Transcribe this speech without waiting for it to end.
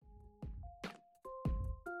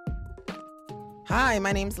Hi,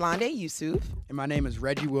 my name's Londe Yusuf. And my name is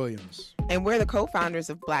Reggie Williams. And we're the co-founders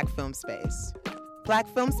of Black Film Space. Black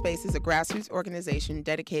Film Space is a grassroots organization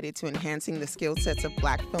dedicated to enhancing the skill sets of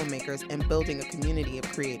Black filmmakers and building a community of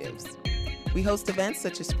creatives. We host events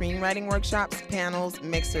such as screenwriting workshops, panels,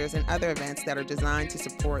 mixers, and other events that are designed to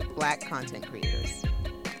support Black content creators.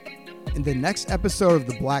 In the next episode of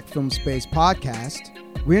the Black Film Space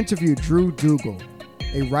podcast, we interview Dreux Dougall,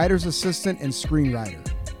 a writer's assistant and screenwriter.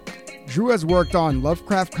 Dreux has worked on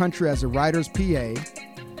Lovecraft Country as a writer's PA,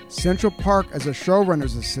 Central Park as a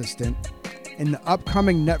showrunner's assistant, and the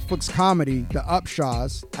upcoming Netflix comedy, The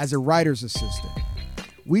Upshaws, as a writer's assistant.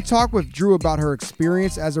 We talk with Dreux about her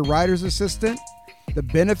experience as a writer's assistant, the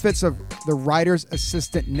benefits of the Writer's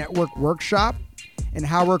Assistant Network Workshop, and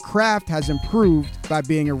how her craft has improved by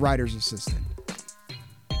being a writer's assistant.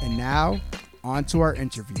 And now, on to our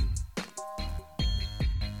interview.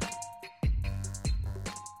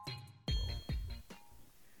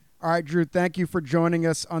 All right, Dreux, thank you for joining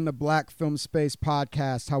us on the Black Film Space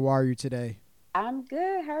podcast. How are you today? I'm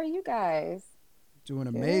good. How are you guys? Doing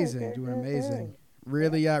amazing. Good.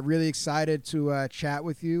 Really excited to chat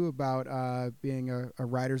with you about being a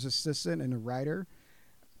writer's assistant and a writer.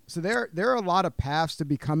 So there are a lot of paths to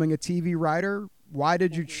becoming a TV writer. Why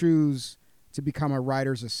did you choose to become a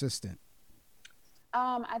writer's assistant?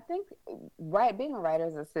 I think being a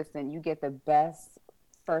writer's assistant, you get the best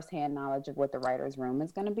firsthand knowledge of what the writer's room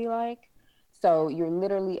is going to be like. So you're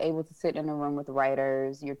literally able to sit in a room with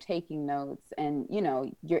writers, you're taking notes, and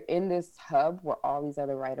you're in this hub where all these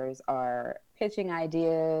other writers are pitching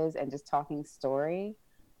ideas and just talking story.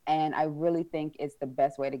 And I really think it's the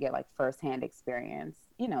best way to get like firsthand experience,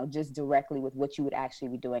 just directly with what you would actually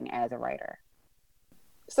be doing as a writer.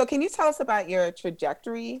 So can you tell us about your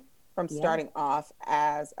trajectory from starting off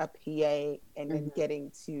as a PA and then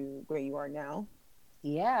getting to where you are now?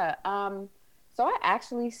 Yeah. So I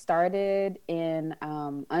actually started in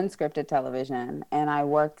unscripted television, and I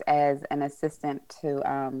worked as an assistant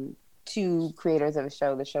to two creators of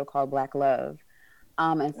the show called Black Love.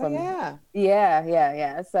 And from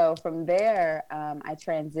So from there, I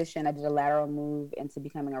transitioned. I did a lateral move into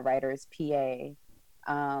becoming a writer's PA,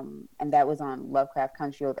 and that was on Lovecraft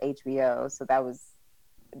Country with HBO. So that was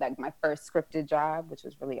like my first scripted job, which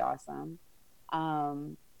was really awesome.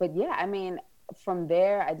 But yeah, I mean, from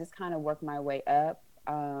there, I just kind of worked my way up,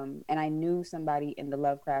 and I knew somebody in the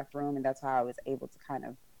Lovecraft room, and that's how I was able to kind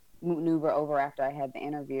of maneuver over after I had the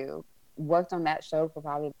interview. Worked on that show for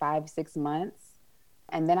probably 5-6 months,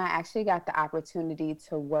 and then I actually got the opportunity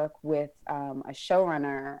to work with a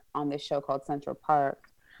showrunner on this show called Central Park,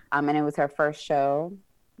 and it was her first show,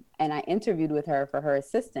 and I interviewed with her for her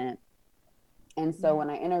assistant. And so when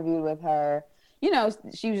I interviewed with her,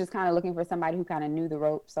 she was just kind of looking for somebody who kind of knew the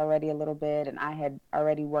ropes already a little bit. And I had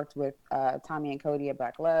already worked with Tommy and Cody at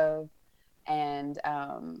Black Love. And,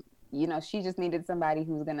 she just needed somebody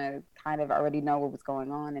who was going to kind of already know what was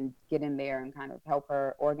going on and get in there and kind of help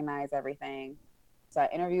her organize everything. So I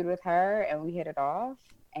interviewed with her and we hit it off.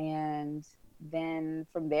 And then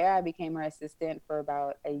from there, I became her assistant for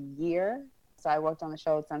about a year. So I worked on the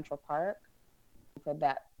show at Central Park for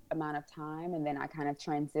that amount of time, and then I kind of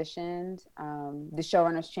transitioned. The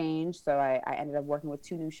showrunners changed, so I ended up working with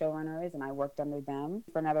two new showrunners, and I worked under them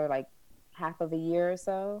for another like half of a year or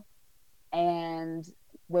so. And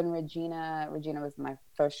when Regina was my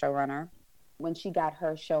first showrunner, when she got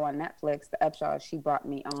her show on Netflix, The Upshaws, she brought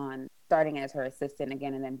me on starting as her assistant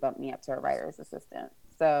again, and then bumped me up to a writer's assistant.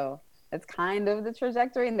 So that's kind of the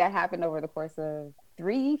trajectory, and that happened over the course of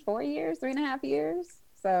 3.5 years.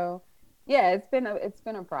 So yeah, it's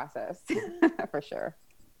been a process for sure.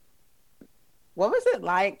 What was it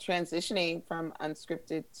like transitioning from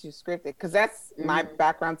unscripted to scripted? Because that's my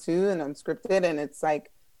background too, and unscripted, and it's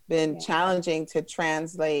like been challenging to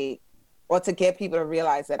translate or to get people to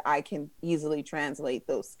realize that I can easily translate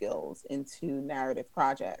those skills into narrative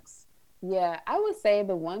projects. Yeah, I would say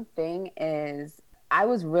the one thing is I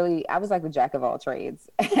was like the jack of all trades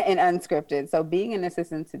in unscripted. So being an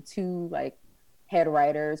assistant to two like head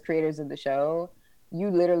writers, creators of the show, you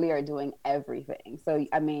literally are doing everything. So,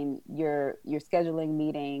 I mean, you're scheduling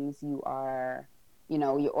meetings, you're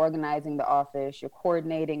organizing the office, you're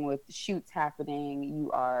coordinating with shoots happening,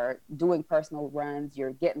 you are doing personal runs,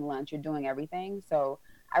 you're getting lunch, you're doing everything. So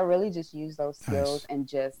I really just use those skills and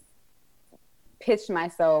just pitched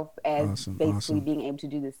myself as basically being able to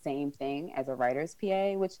do the same thing as a writer's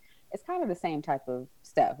PA, which is kind of the same type of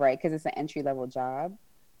stuff, right? Because it's an entry-level job.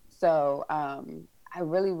 So I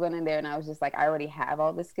really went in there and I was just like, I already have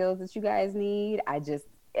all the skills that you guys need. I just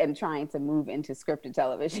am trying to move into scripted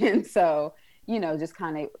television. So, just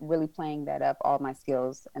kind of really playing that up, all my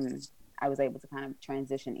skills. And I was able to kind of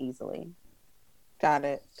transition easily. Got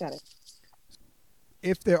it.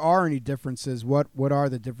 If there are any differences, what are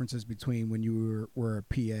the differences between when you were a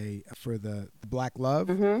PA for the Black Love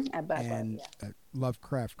At Black and Love, yeah.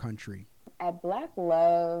 Lovecraft Country? At Black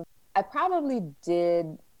Love, I probably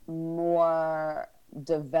did more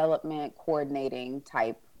development coordinating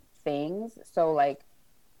type things. So like,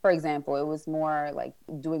 for example, it was more like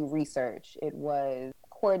doing research. It was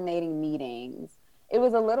coordinating meetings. It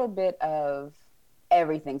was a little bit of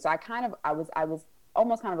everything. So I was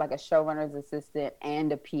almost kind of like a showrunner's assistant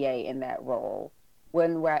and a PA in that role.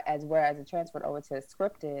 Whereas I transferred over to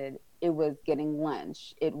scripted, it was getting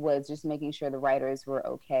lunch. It was just making sure the writers were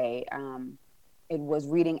okay. It was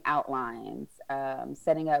reading outlines,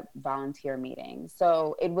 setting up volunteer meetings.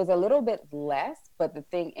 So it was a little bit less, but the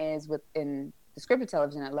thing is within the scripted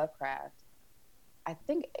television at Lovecraft, I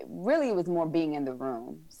think it was more being in the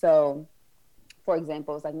room. So for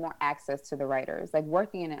example, it's like more access to the writers, like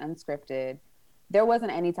working in an unscripted, there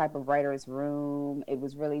wasn't any type of writer's room. It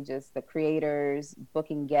was really just the creators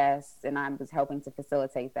booking guests, and I was helping to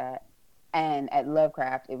facilitate that. And at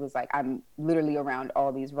Lovecraft, it was like I'm literally around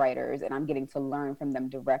all these writers and I'm getting to learn from them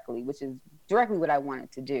directly, which is directly what I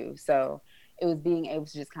wanted to do. So it was being able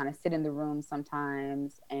to just kind of sit in the room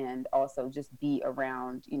sometimes and also just be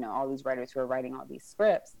around, all these writers who are writing all these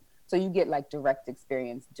scripts. So you get like direct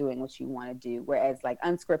experience doing what you want to do. Whereas like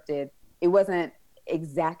unscripted, it wasn't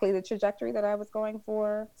exactly the trajectory that I was going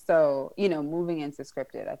for. So, moving into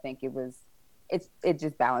scripted, I think it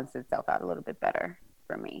just balanced itself out a little bit better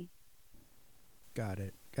for me. Got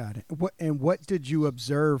it. What did you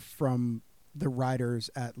observe from the writers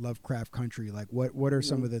at Lovecraft Country? Like what are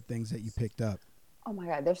some of the things that you picked up? Oh my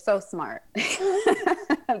God, they're so smart.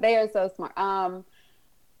 They are so smart.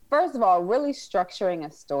 First of all, really structuring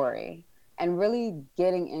a story and really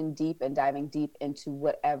getting in deep and diving deep into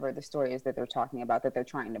whatever the story is that they're talking about, that they're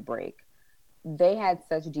trying to break. They had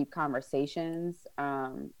such deep conversations.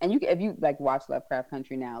 And if you like watch Lovecraft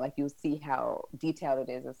Country now, like you'll see how detailed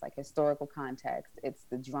it is. It's like historical context. It's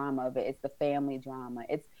the drama of it. It's the family drama.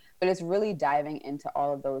 But it's really diving into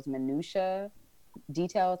all of those minutia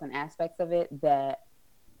details and aspects of it that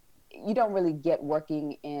you don't really get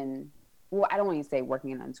working in, well, I don't want to say working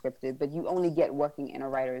in unscripted, but you only get working in a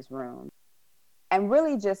writer's room. And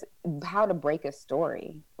really just how to break a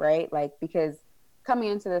story, right? Like, because coming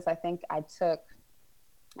into this, I think I took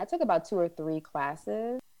about 2 or 3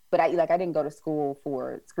 classes, but I didn't go to school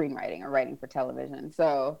for screenwriting or writing for television.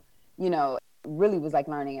 So, really was like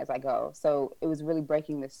learning as I go. So it was really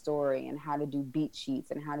breaking the story and how to do beat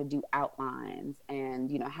sheets and how to do outlines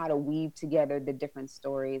and, how to weave together the different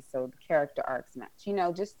stories so the character arcs match,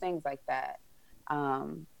 just things like that,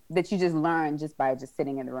 that you just learn just by just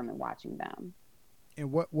sitting in the room and watching them.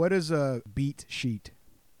 And what is a beat sheet?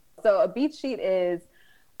 So a beat sheet is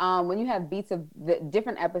when you have beats of the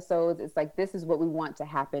different episodes, it's like, this is what we want to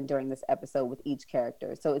happen during this episode with each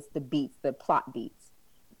character. So it's the beats, the plot beats.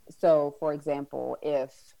 So for example,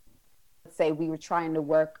 if, let's say we were trying to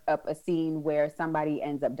work up a scene where somebody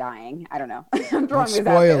ends up dying. I don't know. I'm throwing this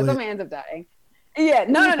out there. Somebody ends up dying. Yeah,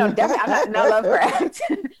 no, definitely. I'm not Lovecraft.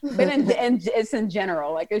 But it's in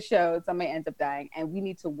general, like a show, somebody ends up dying and we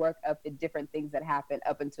need to work up the different things that happen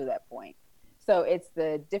up until that point. So it's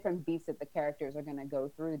the different beats that the characters are going to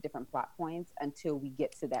go through, the different plot points until we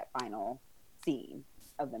get to that final scene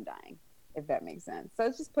of them dying, if that makes sense. So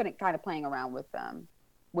it's just kind of playing around with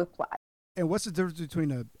plot. And what's the difference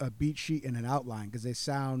between a beat sheet and an outline? Because they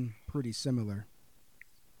sound pretty similar.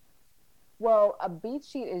 Well, a beat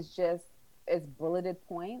sheet is bulleted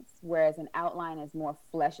points, whereas an outline is more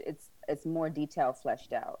it's more detail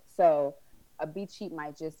fleshed out. So a beat sheet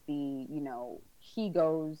might just be, he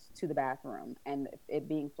goes to the bathroom, and it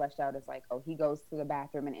being fleshed out is like, oh, he goes to the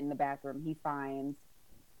bathroom, and in the bathroom he finds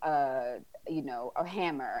a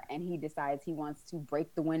hammer, and he decides he wants to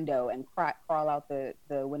break the window and crawl out the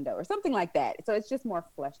window or something like that. So it's just more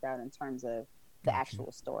fleshed out in terms of the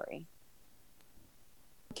actual story.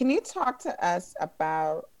 Can you talk to us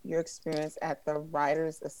about your experience at the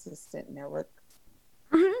Writers Assistant Network?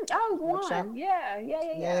 Mm-hmm. I was one.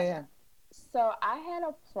 Yeah. So I had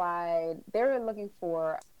applied. They were looking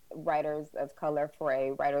for writers of color for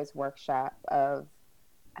a writers workshop of,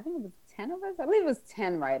 I think it was 10 of us. I believe it was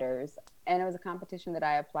 10 writers. And it was a competition that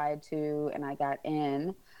I applied to and I got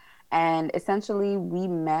in. And essentially we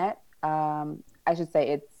met, I should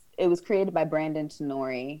say it was created by Brandon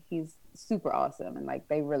Tenori. He's super awesome. And like,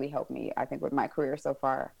 they really helped me, I think, with my career so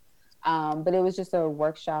far. But it was just a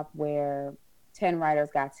workshop where 10 writers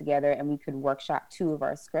got together and we could workshop 2 of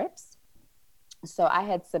our scripts. So I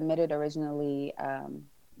had submitted originally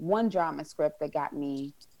one drama script that got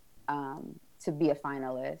me to be a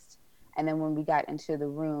finalist. And then when we got into the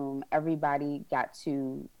room, everybody got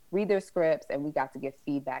to read their scripts and we got to give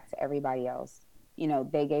feedback to everybody else. You know,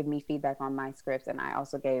 they gave me feedback on my scripts and I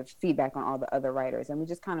also gave feedback on all the other writers. And we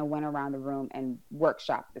just kind of went around the room and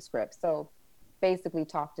workshopped the script. So basically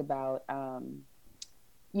talked about,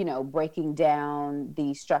 you know, breaking down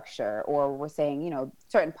the structure, or we're saying, you know,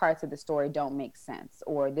 certain parts of the story don't make sense,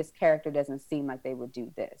 or this character doesn't seem like they would do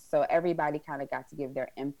this. So everybody kind of got to give their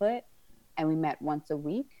input, and we met once a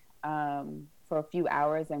week for a few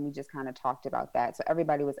hours, and we just kind of talked about that. So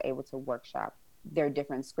everybody was able to workshop their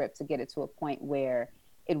different scripts to get it to a point where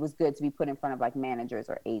it was good to be put in front of like managers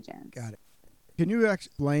or agents. Got it. Can you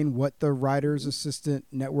explain what the Writer's Assistant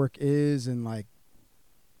Network is, and like,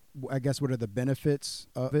 I guess, what are the benefits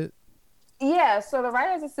of it? Yeah, so the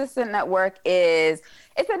Writer's Assistant Network it's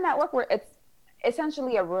a network where it's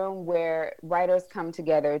essentially a room where writers come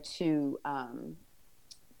together to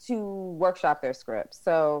workshop their scripts.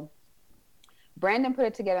 So Brandon put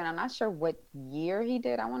it together, and I'm not sure what year he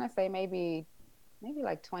did. I want to say maybe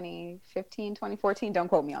like 2015, 2014. Don't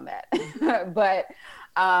quote me on that. But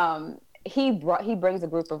he brings a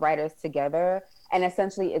group of writers together, and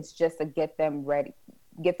essentially it's just to get them ready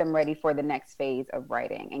for the next phase of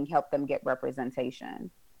writing and help them get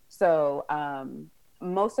representation. So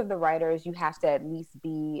most of the writers, you have to at least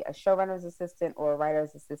be a showrunner's assistant or a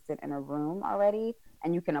writer's assistant in a room already,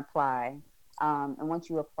 and you can apply. And once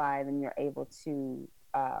you apply, then you're able to,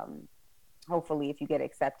 hopefully if you get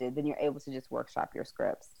accepted, then you're able to just workshop your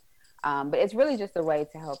scripts. But it's really just a way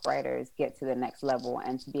to help writers get to the next level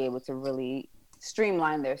and to be able to really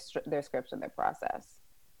streamline their scripts and their process.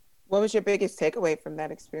 What was your biggest takeaway from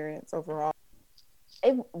that experience overall?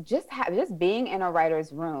 It just being in a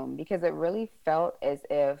writer's room, because it really felt as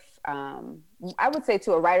if, I would say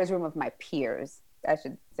to a writer's room of my peers, I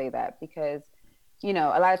should say that, because, you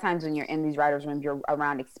know, a lot of times when you're in these writer's rooms, you're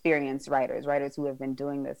around experienced writers who have been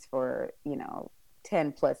doing this for, you know,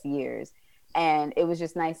 10 plus years. And it was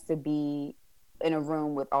just nice to be in a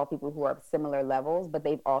room with all people who are similar levels, but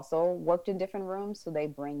they've also worked in different rooms. So they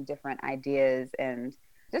bring different ideas and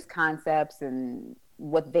just concepts and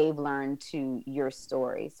what they've learned to your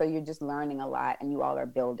story. So you're just learning a lot, and you all are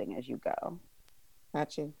building as you go.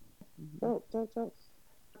 Got you. Dope.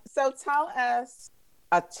 So tell us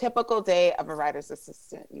a typical day of a writer's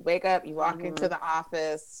assistant. You wake up, you walk into the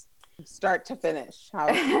office, start to finish. How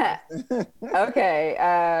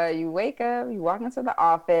Okay. You wake up, you walk into the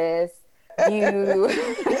office,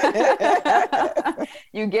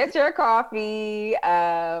 you get your coffee.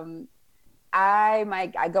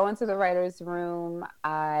 I go into the writer's room.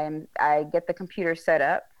 I get the computer set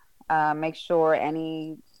up, make sure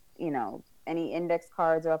any index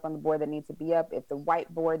cards are up on the board that need to be up. If the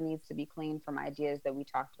whiteboard needs to be cleaned from ideas that we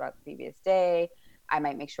talked about the previous day, I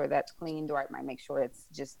might make sure that's cleaned, or I might make sure it's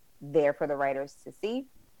just there for the writers to see.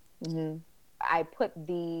 Mm-hmm. I put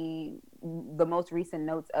the most recent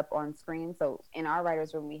notes up on screen. So in our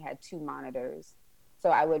writer's room, we had 2 monitors. So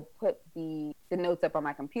I would put the notes up on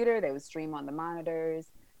my computer. They would stream on the monitors.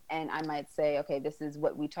 And I might say, okay, this is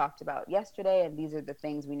what we talked about yesterday, and these are the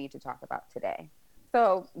things we need to talk about today.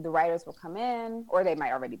 So the writers will come in, or they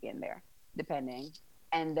might already be in there, depending.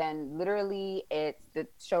 And then literally the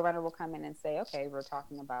showrunner will come in and say, okay, we're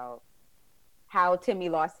talking about how Timmy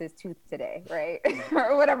lost his tooth today, right?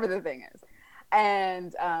 Or whatever the thing is.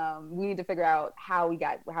 And we need to figure out how we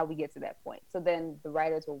get to that point. So then the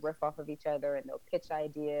writers will riff off of each other, and they'll pitch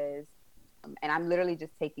ideas. And I'm literally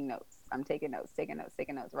just taking notes. I'm taking notes,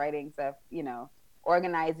 writing stuff, you know,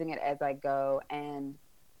 organizing it as I go, and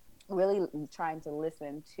really trying to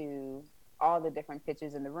listen to all the different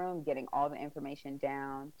pitches in the room, getting all the information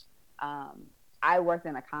down. I worked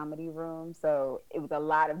in a comedy room, so it was a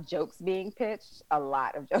lot of jokes being pitched.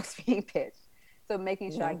 So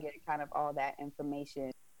making sure I get kind of all that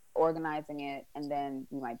information, organizing it, and then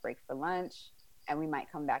we might break for lunch, and we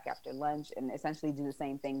might come back after lunch and essentially do the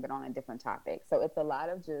same thing, but on a different topic. So it's a lot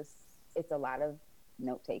of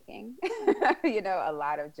note taking, you know, a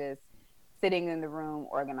lot of just sitting in the room,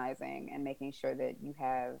 organizing, and making sure that you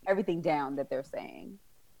have everything down that they're saying.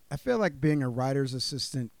 I feel like being a writer's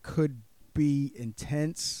assistant could be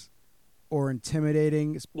intense or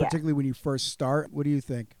intimidating, particularly when you first start. What do you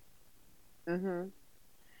think? Mm-hmm.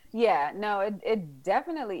 Yeah, no, it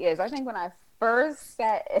definitely is. I think when I first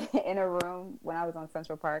sat in a room, when I was on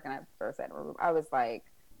Central Park and I first sat in a room, I was like,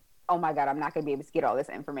 oh my God, I'm not going to be able to get all this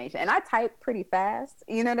information. And I type pretty fast.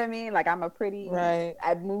 You know what I mean? Like I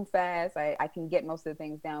move fast. I can get most of the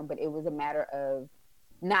things down, but it was a matter of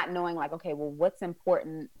not knowing like, okay, well, what's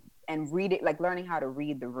important, and read it, like learning how to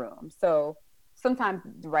read the room. So sometimes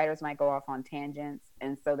the writers might go off on tangents,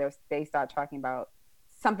 and so they start talking about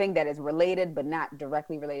something that is related but not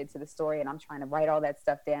directly related to the story, and I'm trying to write all that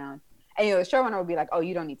stuff down. And the showrunner will be like, "Oh,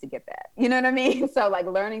 you don't need to get that." You know what I mean? So like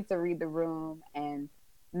learning to read the room and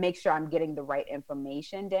make sure I'm getting the right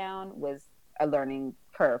information down was a learning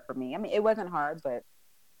curve for me. I mean, it wasn't hard, but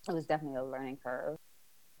it was definitely a learning curve.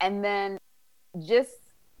 And then just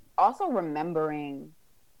also remembering,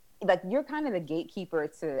 like, you're kind of the gatekeeper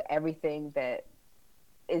to everything that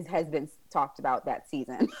has been talked about that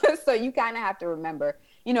season. So you kind of have to remember,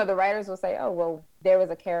 the writers will say, "Oh, well, there was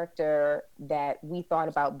a character that we thought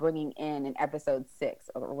about bringing in episode 6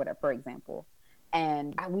 or whatever, for example.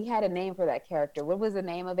 And we had a name for that character. What was the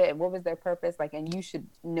name of it? And what was their purpose?" Like, and you should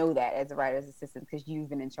know that as a writer's assistant because you've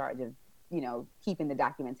been in charge of, keeping the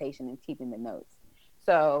documentation and keeping the notes.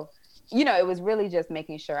 So, it was really just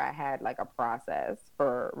making sure I had like a process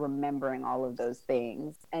for remembering all of those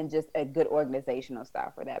things and just a good organizational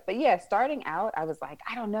style for that. But yeah, starting out, I was like,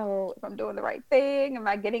 I don't know if I'm doing the right thing. Am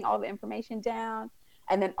I getting all the information down?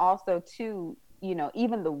 And then also too,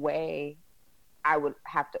 even the way I would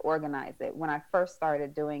have to organize it. When I first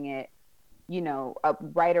started doing it, a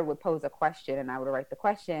writer would pose a question and I would write the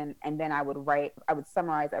question, and then I would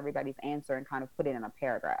summarize everybody's answer and kind of put it in a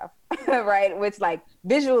paragraph, right? Which, like,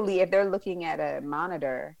 visually, if they're looking at a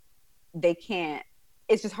monitor,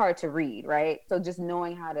 it's just hard to read, right? So just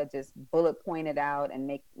knowing how to just bullet point it out and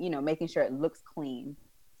making sure it looks clean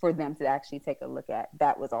for them to actually take a look at,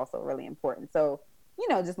 that was also really important. So,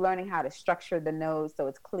 just learning how to structure the notes so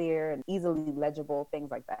it's clear and easily legible,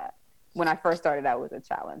 things like that. When I first started out, was a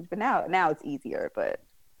challenge, but now it's easier, but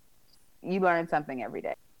you learn something every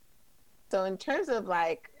day. So in terms of,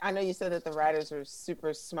 like, I know you said that the writers are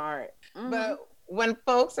super smart, but when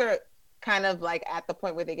folks are kind of like at the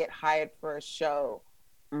point where they get hired for a show,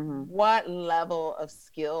 what level of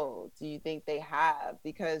skill do you think they have?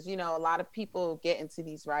 Because, a lot of people get into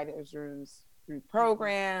these writers' rooms through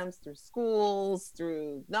programs, through schools,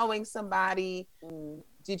 through knowing somebody.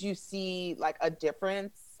 Did you see like a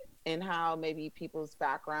difference in how maybe people's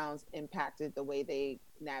backgrounds impacted the way they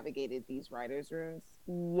navigated these writers' rooms?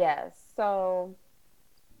 Yes. So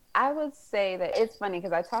I would say that it's funny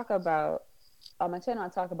because I talk about, on my channel, I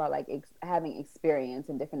talk about like having experience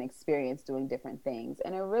and different experience doing different things.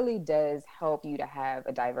 And it really does help you to have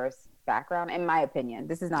a diverse background, in my opinion.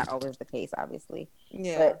 This is not always the case, obviously.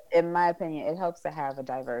 Yeah. But in my opinion, it helps to have a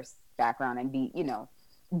diverse background and be,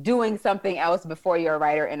 doing something else before you're a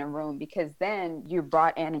writer in a room, because then you're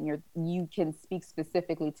brought in and you can speak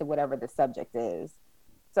specifically to whatever the subject is.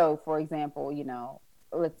 So for example,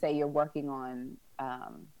 let's say you're working on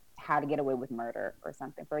how to get away with murder or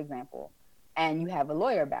something, for example, and you have a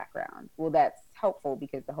lawyer background. Well, that's helpful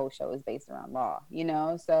because the whole show is based around law,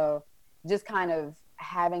 so just kind of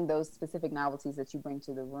having those specific novelties that you bring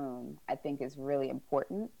to the room, I think is really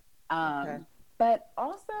important. Okay. But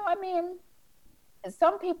also, I mean,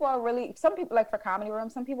 some people like for comedy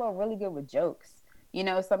rooms, some people are really good with jokes.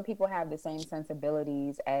 Some people have the same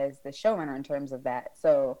sensibilities as the showrunner in terms of that.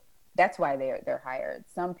 So that's why they're hired.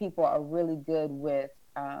 Some people are really good with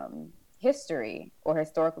history or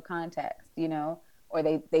historical context, or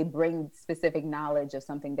they bring specific knowledge of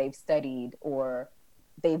something they've studied or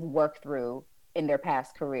they've worked through in their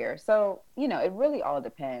past career. So, it really all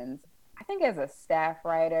depends. I think as a staff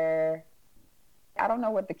writer, I don't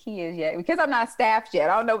know what the key is yet because I'm not staffed yet.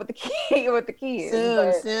 I don't know what the key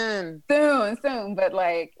is. Soon. But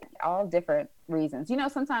like all different reasons.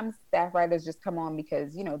 Sometimes staff writers just come on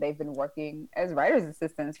because, they've been working as writers'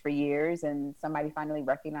 assistants for years and somebody finally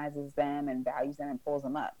recognizes them and values them and pulls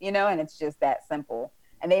them up, and it's just that simple.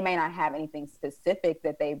 And they may not have anything specific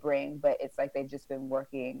that they bring, but it's like they've just been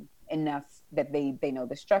working enough that they know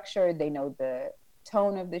the structure, they know the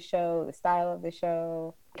tone of the show, the style of the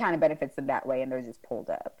show, kind of benefits them that way, and they're just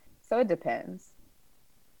pulled up. So it depends.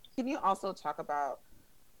 Can you also talk about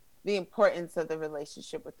the importance of the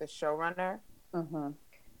relationship with the showrunner?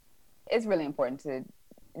 It's really important to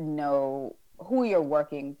know who you're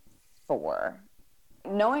working for.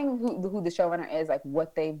 Knowing who the showrunner is, like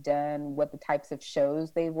what they've done, what the types of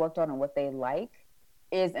shows they've worked on, and what they like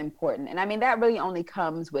is important. And I mean, that really only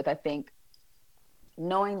comes with, I think,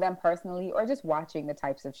 knowing them personally or just watching the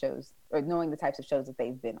types of shows or knowing the types of shows that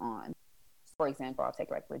they've been on. For example, I'll take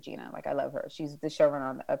like Regina. Like, I love her. She's the showrunner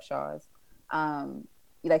on the Upshaws.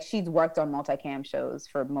 Like, she's worked on multicam shows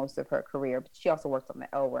for most of her career, but she also worked on the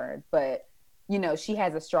L Word. But, she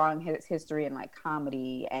has a strong history in like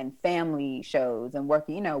comedy and family shows and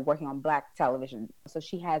working on Black television. So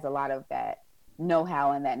she has a lot of that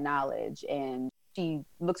know-how and that knowledge. And she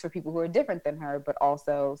looks for people who are different than her, but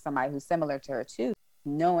also somebody who's similar to her too.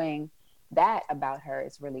 Knowing that about her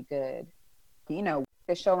is really good. You know,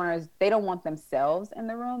 the showrunners, they don't want themselves in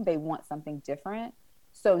the room. They want something different.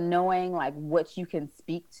 So knowing like what you can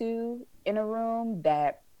speak to in a room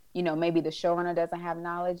that, you know, maybe the showrunner doesn't have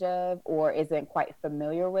knowledge of or isn't quite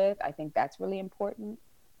familiar with, I think that's really important.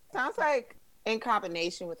 Sounds like in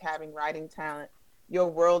combination with having writing talent,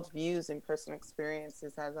 your worldviews and personal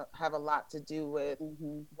experiences have a lot to do with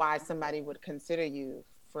why somebody would consider you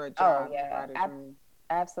for a job. Oh, yeah.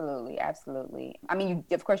 Absolutely. I mean,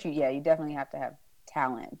 of course, you definitely have to have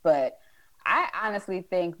talent. But I honestly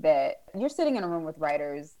think that you're sitting in a room with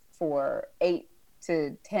writers for 8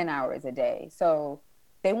 to 10 hours a day. So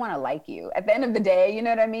they want to like you. At the end of the day, you know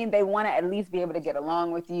what I mean? They want to at least be able to get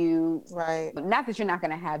along with you. Right. But not that you're not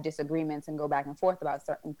going to have disagreements and go back and forth about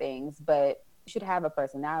certain things, but you should have a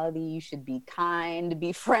personality. You should be kind,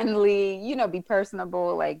 be friendly, you know, be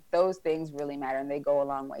personable. Like those things really matter and they go a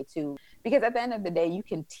long way too. Because at the end of the day, you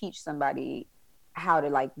can teach somebody how to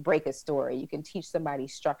like break a story. You can teach somebody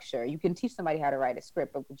structure. You can teach somebody how to write a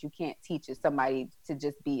script, but what you can't teach is somebody to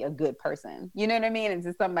just be a good person. You know what I mean? And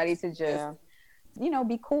to somebody to just, you know,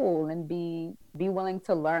 be cool and be willing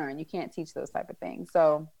to learn. You can't teach those type of things.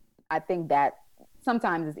 So I think that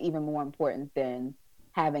sometimes is even more important than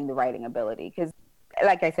having the writing ability. Because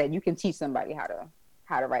like I said, you can teach somebody how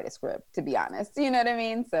to write a script, to be honest. You know what I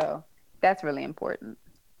mean? So that's really important.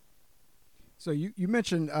 So you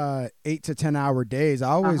mentioned 8 to 10 hour days. I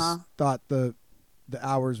always thought the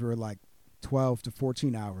hours were like 12 to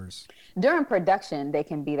 14 hours. During production, they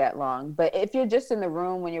can be that long. But if you're just in the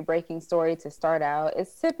room when you're breaking story to start out,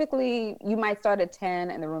 it's typically, you might start at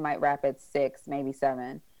 10 and the room might wrap at 6, maybe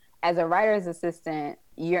 7. As a writer's assistant,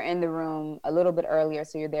 you're in the room a little bit earlier.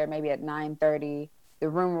 So you're there maybe at 9:30. The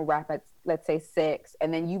room will wrap at, let's say, 6.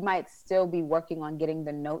 And then you might still be working on getting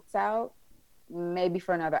the notes out, maybe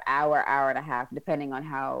for another hour and a half, depending on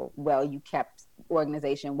how well you kept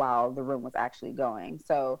organization while the room was actually going.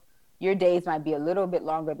 So your days might be a little bit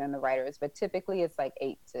longer than the writers, but typically it's like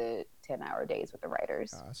 8 to 10 hour days with the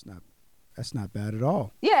writers. That's not bad at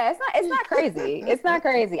all. Yeah, it's not crazy. It's not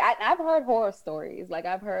crazy. I've heard horror stories. Like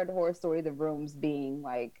I've heard horror stories of rooms being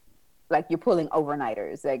like you're pulling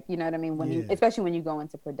overnighters. Like, you know what I mean? When you, especially when you go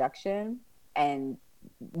into production and,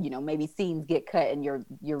 you know, maybe scenes get cut and you're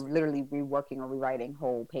literally reworking or rewriting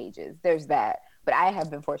whole pages. There's that. But I have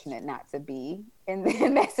been fortunate not to be in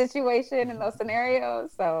that situation, in those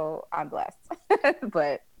scenarios. So I'm blessed.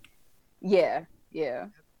 But yeah.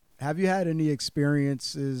 Have you had any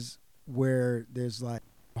experiences where there's like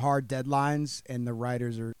hard deadlines and the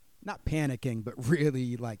writers are not panicking, but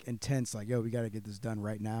really like intense, like, yo, we got to get this done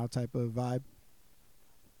right now type of vibe?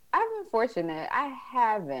 I've been fortunate. I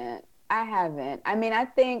haven't. I mean, I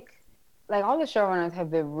think like all the showrunners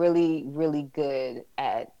have been really, really good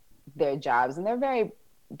at their jobs, and they're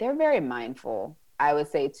very mindful, I would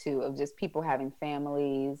say too, of just people having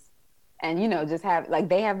families and, you know, just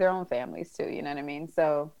they have their own families too, you know what I mean?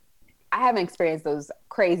 So I haven't experienced those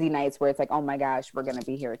crazy nights where it's like, oh my gosh, we're going to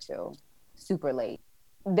be here till super late.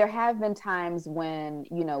 There have been times when,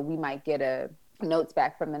 you know, we might get a notes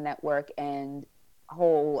back from the network and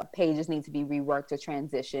whole pages need to be reworked or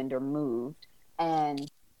transitioned or moved.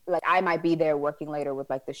 And like I might be there working later with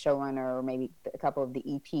like the showrunner or maybe a couple of the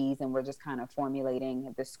EPs, and we're just kind of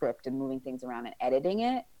formulating the script and moving things around and editing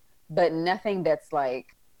it. But nothing that's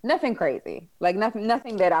like, nothing crazy. Like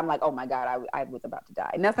nothing that I'm like, oh my God, I was about to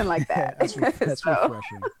die. Nothing like that. That's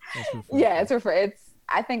refreshing. Yeah,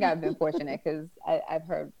 I think I've been fortunate because I've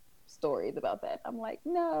heard stories about that. I'm like,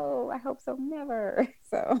 no, I hope so, never.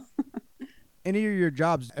 So any of your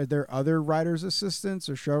jobs, are there other writers' assistants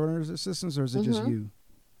or showrunners' assistants, or is it just you?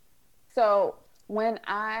 So when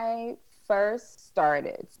I first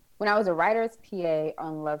started, when I was a writer's PA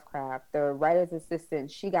on Lovecraft, the writer's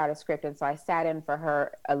assistant, she got a script, and so I sat in for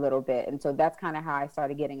her a little bit. And so that's kind of how I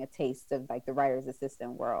started getting a taste of like the writer's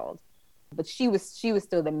assistant world. But she was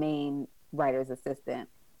still the main writer's assistant.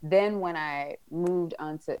 Then when I moved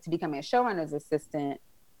on to becoming a showrunner's assistant,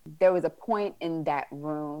 there was a point in that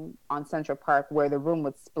room on Central Park where the room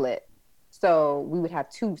would split. So we would have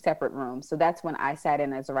 2 separate rooms. So that's when I sat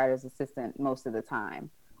in as a writer's assistant most of the time.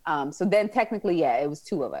 So then technically, yeah, it was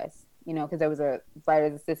 2 of us, you know, because there was a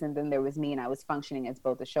writer's assistant, then there was me, and I was functioning as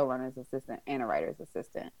both a showrunner's assistant and a writer's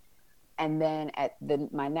assistant. And then at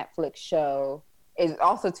my Netflix show, it's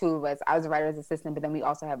also 2 of us. I was a writer's assistant, but then we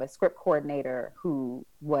also have a script coordinator who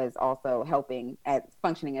was also helping at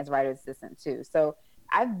functioning as writer's assistant too. So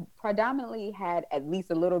I've predominantly had at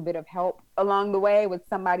least a little bit of help along the way with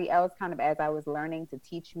somebody else, kind of as I was learning to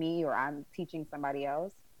teach me or I'm teaching somebody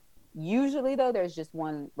else. Usually though, there's just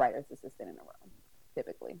one writer's assistant in the room,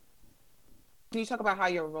 typically. Can you talk about how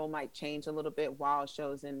your role might change a little bit while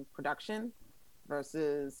show's in production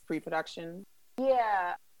versus pre-production?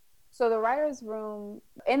 Yeah. So the writer's room,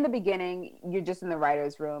 in the beginning, you're just in the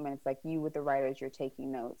writer's room and it's like you with the writers, you're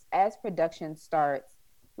taking notes. As production starts,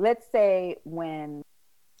 let's say when,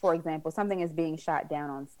 for example, something is being shot down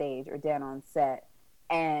on stage or down on set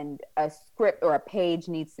and a script or a page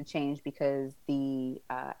needs to change because the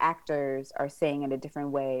actors are saying it a different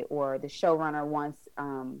way, or the showrunner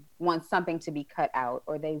wants something to be cut out,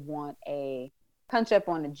 or they want a punch up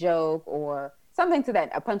on a joke or something to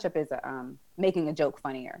that. A punch up is making a joke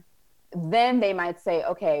funnier. Then they might say,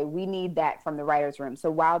 okay, we need that from the writer's room.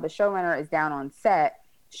 So while the showrunner is down on set,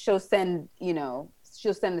 she'll send the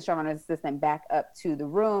showrunner's assistant back up to the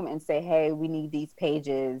room and say, hey, we need these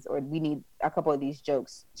pages, or we need a couple of these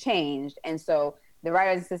jokes changed. And so the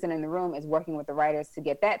writer's assistant in the room is working with the writers to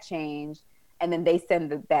get that changed. And then they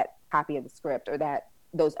send that copy of the script or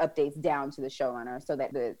those updates down to the showrunner so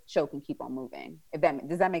that the show can keep on moving.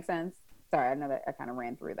 Does that make sense? Sorry, I know that I kind of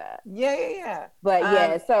ran through that. Yeah. But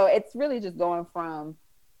yeah, so it's really just going from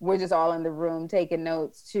we're just all in the room taking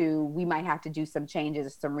notes to we might have to do some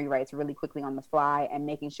changes, some rewrites really quickly on the fly, and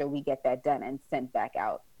making sure we get that done and sent back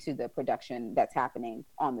out to the production that's happening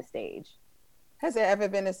on the stage. Has there ever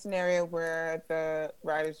been a scenario where the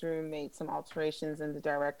writer's room made some alterations and the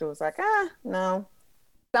director was like, no?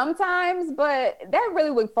 Sometimes, but that really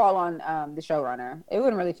would fall on the showrunner. It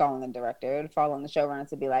wouldn't really fall on the director. It would fall on the showrunner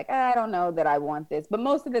to be like, I don't know that I want this. But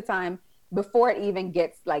most of the time, before it even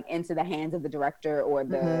gets like into the hands of the director or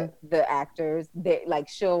the actors,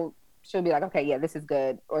 she'll be like, okay, yeah, this is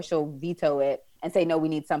good, or she'll veto it and say, no, we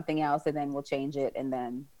need something else, and then we'll change it, and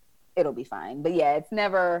then it'll be fine. But yeah, it's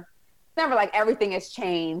never like everything has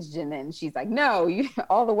changed and then she's like, no,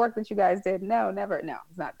 all the work that you guys did, no, never. No,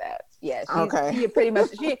 it's not that. Yeah, she pretty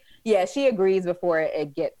much she agrees before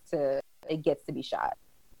it gets to be shot.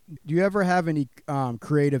 Do you ever have any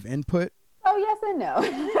creative input? Oh, yes and no.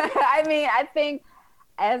 I mean, I think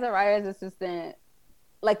as a writer's assistant,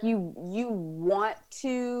 like you want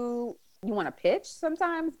to pitch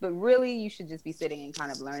sometimes, but really you should just be sitting and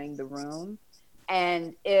kind of learning the room.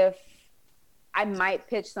 And if I might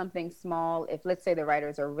pitch something small, if let's say the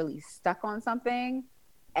writers are really stuck on something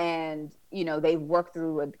and, they've worked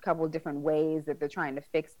through a couple of different ways that they're trying to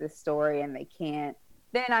fix this story and they can't,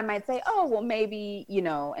 then I might say, oh, well, maybe,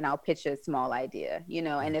 and I'll pitch a small idea,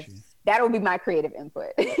 and if that will be my creative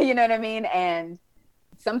input, you know what I mean? And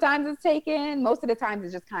sometimes it's taken, most of the times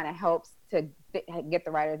it just kind of helps to get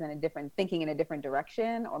the writers thinking in a different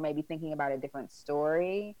direction, or maybe thinking about a different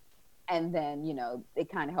story. And then,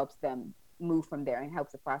 it kind of helps them move from there and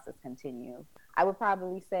helps the process continue. I would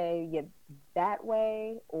probably say that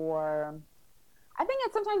way, or I think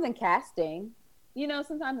it's sometimes in casting,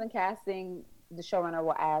 sometimes in casting, the showrunner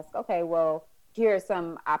will ask, okay, well, here are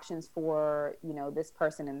some options for, this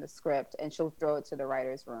person in the script, and she'll throw it to the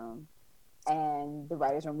writer's room. And the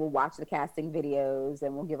writer's room will watch the casting videos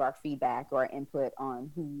and we'll give our feedback or our input on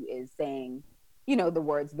who is saying, the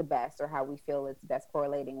words the best, or how we feel it's best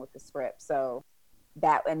correlating with the script. So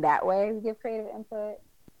that way we give creative input.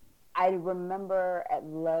 I remember at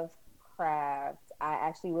Lovecraft, I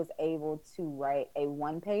actually was able to write a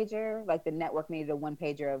one-pager, like the network needed a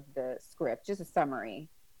one-pager of the script, just a summary.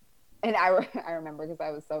 And I remember because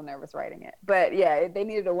I was so nervous writing it. But yeah, they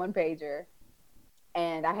needed a one-pager.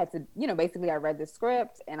 And I had to, basically I read the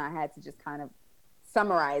script and I had to just kind of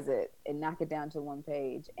summarize it and knock it down to one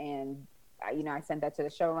page. And I sent that to the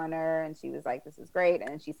showrunner and she was like, this is great. And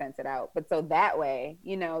then she sent it out. But so that way,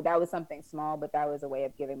 that was something small, but that was a way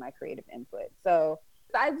of giving my creative input. So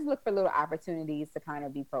I just look for little opportunities to kind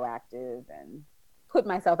of be proactive and put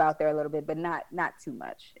myself out there a little bit, but not too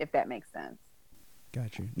much, if that makes sense.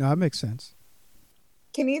 Got you. No, that makes sense.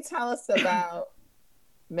 Can you tell us about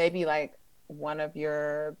maybe like one of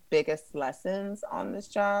your biggest lessons on this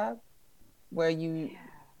job where we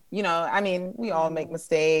all make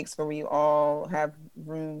mistakes, where we all have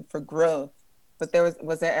room for growth. But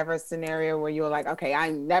was there ever a scenario where you were like, okay,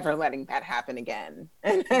 I'm never letting that happen again?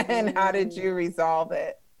 And how did you resolve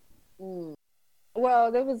it?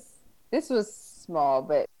 Well, this was small,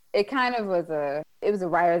 but it kind of was a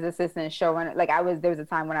writer's assistant, showrunner. Like there was a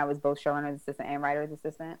time when I was both showrunner's assistant and writer's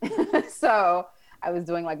assistant. So I was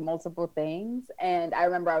doing like multiple things. And I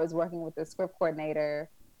remember I was working with the script coordinator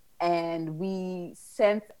and we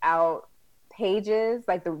sent out pages,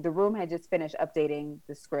 like the room had just finished updating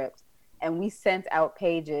the script. And we sent out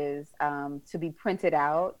pages to be printed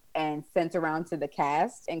out and sent around to the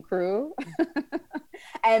cast and crew.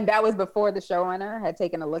 And that was before the showrunner had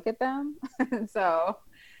taken a look at them. So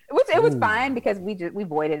Which it was fine because we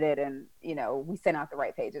voided it, and we sent out the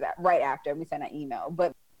right pages right after we sent an email.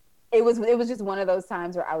 But it was just one of those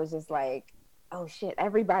times where I was just like, oh shit,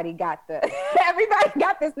 everybody got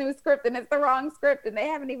this new script, and it's the wrong script, and they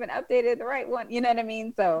haven't even updated the right one. You know what I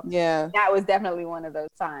mean? So yeah, that was definitely one of those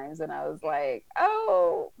times, and I was like,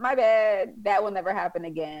 oh, my bad. That will never happen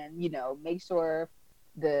again. Make sure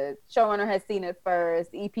the showrunner has seen it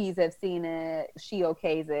first, EPs have seen it, she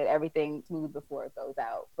okays it, everything smooth before it goes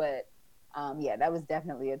out. But yeah, that was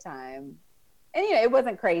definitely a time. And it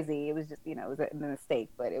wasn't crazy. It was just, it was a mistake,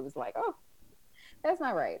 but it was like, oh, that's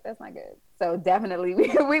not right. That's not good. So definitely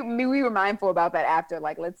we were mindful about that after,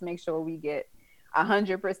 like, let's make sure we get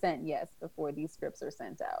 100% yes before these scripts are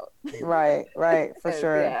sent out. Right, for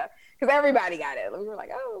sure. Yeah, because everybody got it. We were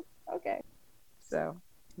like, oh, okay. So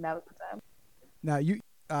that was the time. Now you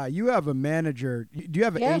have a manager. Do you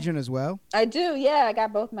have an agent as well? I do. Yeah, I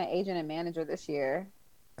got both my agent and manager this year.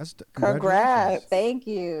 Congrats! Thank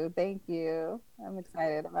you. I'm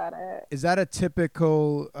excited about it. Is that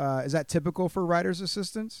typical for writers'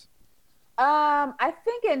 assistants? I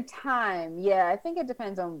think in time, yeah. I think it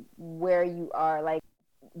depends on where you are. Like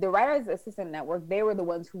the Writers Assistant Network, they were the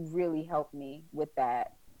ones who really helped me with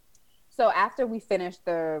that. So after we finished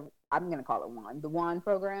I'm gonna call it the WAN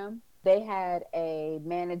program, they had a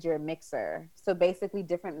manager mixer. So basically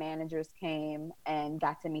different managers came and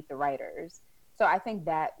got to meet the writers. So I think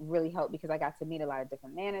that really helped because I got to meet a lot of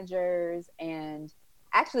different managers. And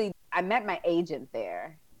actually I met my agent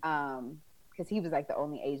there because he was like the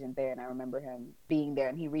only agent there. And I remember him being there,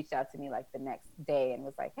 and he reached out to me like the next day and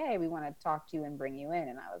was like, hey, we want to talk to you and bring you in.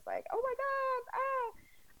 And I was like, oh my God.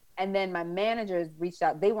 And then my managers reached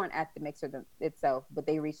out. They weren't at the mixer itself, but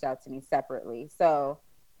they reached out to me separately. So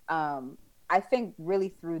I think really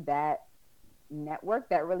through that network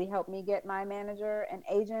that really helped me get my manager and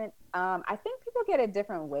agent. I think people get it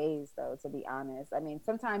different ways though, to be honest. I mean,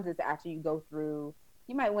 sometimes it's after you go through,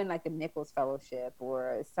 you might win like the Nichols Fellowship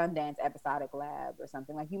or Sundance Episodic Lab or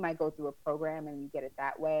something. Like you might go through a program and you get it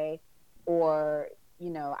that way. Or,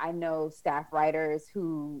 I know staff writers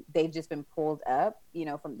who they've just been pulled up,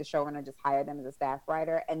 from the showrunner just hired them as a staff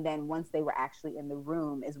writer. And then once they were actually in the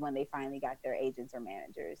room is when they finally got their agents or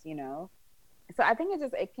managers, So I think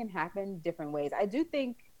it can happen different ways. I do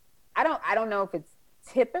think, I don't know if it's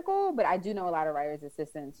typical, but I do know a lot of writers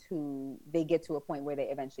assistants who they get to a point where they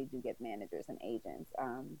eventually do get managers and agents.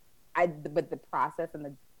 But the process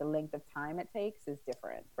and the length of time it takes is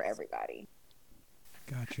different for everybody.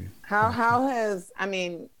 Got you. How has,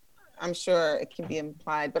 I'm sure it can be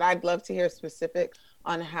implied, but I'd love to hear specific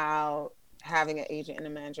on how having an agent and a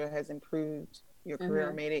manager has improved your career,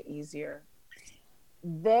 or made it easier.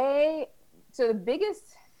 So the biggest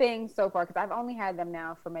thing so far, because I've only had them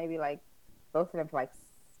now for maybe like both of them for like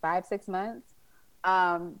 5-6 months.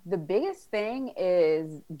 The biggest thing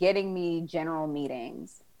is getting me general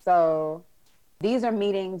meetings. So these are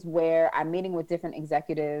meetings where I'm meeting with different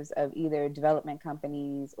executives of either development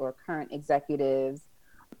companies or current executives,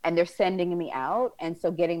 and they're sending me out. And so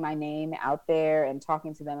getting my name out there and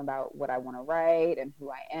talking to them about what I want to write and who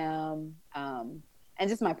I am, and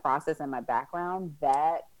just my process and my background,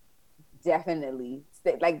 that definitely,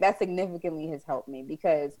 like, that significantly has helped me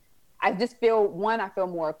because I just feel, I feel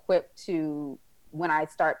more equipped to, when I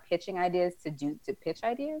start pitching ideas, to pitch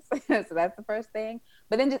ideas. So that's the first thing.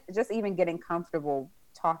 But then just even getting comfortable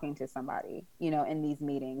talking to somebody, in these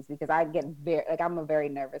meetings, because I get I'm a very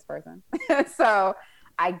nervous person. So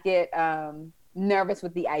I get nervous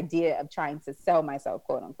with the idea of trying to sell myself,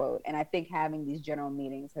 quote unquote. And I think having these general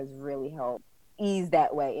meetings has really helped ease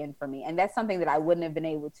that way in for me. And that's something that I wouldn't have been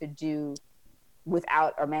able to do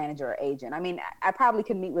without a manager or agent. I mean, I probably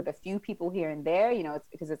could meet with a few people here and there, it's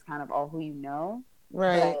because it's kind of all who you know.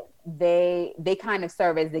 Right. But they kind of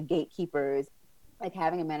serve as the gatekeepers. Like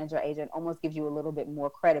having a manager or agent almost gives you a little bit more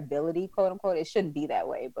credibility, quote unquote. It shouldn't be that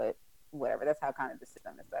way, but whatever. That's how kind of the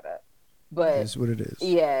system is set up. But that's what it is.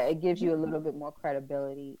 Yeah, it gives you a little bit more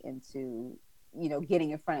credibility into,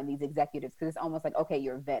 getting in front of these executives, because it's almost like, okay,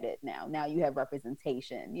 you're vetted now. Now you have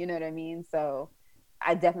representation. You know what I mean? So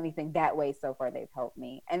I definitely think that way so far they've helped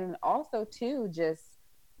me. And also too, just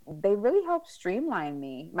they really help streamline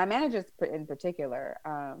me. My managers in particular,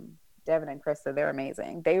 Devin and Krista, they're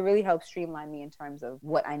amazing. They really help streamline me in terms of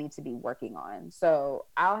what I need to be working on. So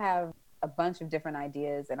I'll have a bunch of different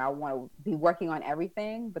ideas and I want to be working on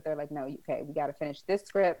everything, but they're like, no, okay, we got to finish this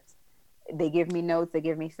script. They give me notes, they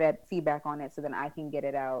give me feedback on it so then I can get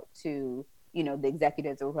it out to, the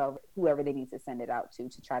executives or whoever they need to send it out to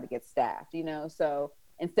try to get staffed, So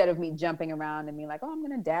instead of me jumping around and being like, oh, I'm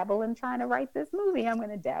going to dabble in trying to write this movie. I'm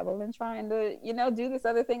going to dabble in trying to, do this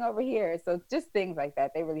other thing over here. So just things like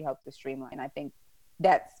that, they really help to streamline. I think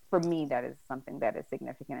for me, that is something that is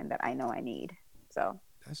significant and that I know I need. So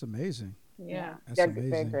that's amazing. Yeah. That's they're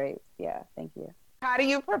amazing. Great. Yeah. Thank you. How do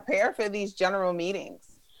you prepare for these general meetings?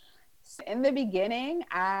 In the beginning,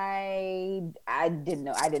 I didn't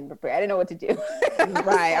know. I didn't prepare. I didn't know what to do.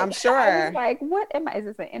 Right, I'm sure. I was like, is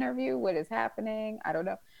this an interview? What is happening? I don't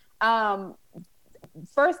know.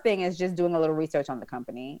 First thing is just doing a little research on the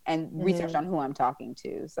company and research on who I'm talking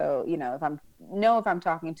to. So, if I'm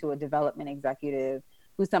talking to a development executive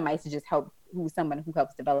who's someone who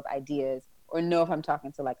helps develop ideas, or know if I'm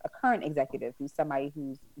talking to like a current executive who's somebody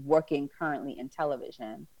who's working currently in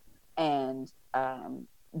television and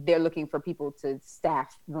they're looking for people to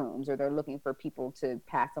staff rooms, or they're looking for people to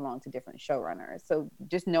pass along to different showrunners. So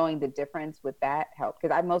just knowing the difference with that helped,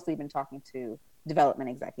 because I've mostly been talking to development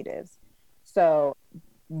executives. So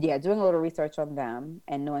yeah, doing a little research on them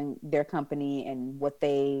and knowing their company and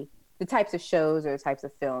the types of shows or the types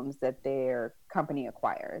of films that their company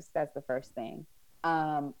acquires. That's the first thing.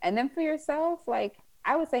 And then for yourself, like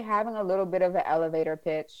I would say having a little bit of an elevator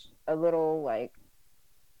pitch, a little like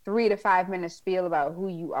 3 to 5 minute spiel about who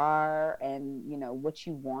you are and, what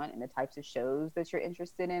you want and the types of shows that you're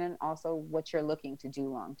interested in, and also what you're looking to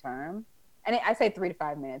do long term. And I say 3 to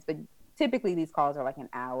 5 minutes, but typically these calls are like an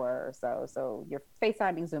hour or so. So you're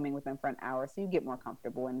FaceTiming, Zooming with them for an hour. So you get more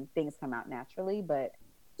comfortable and things come out naturally. But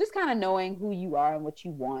just kind of knowing who you are and what you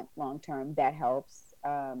want long term, that helps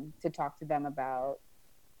to talk to them about.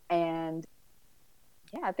 And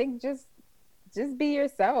yeah, I think just be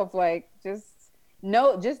yourself. Like just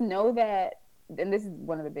know that, and this is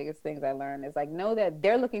one of the biggest things I learned, is like, know that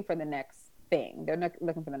they're looking for the next thing. They're not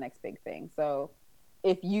looking for the next big thing. So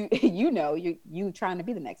if you you trying to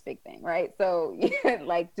be the next big thing, right? So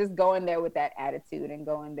like just go in there with that attitude and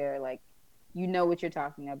go in there like what you're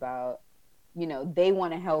talking about. They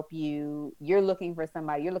want to help you. You're looking for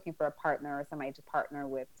a partner or somebody to partner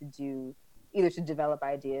with to do, either to develop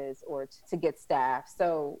ideas or to get staff.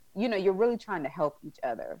 So, you're really trying to help each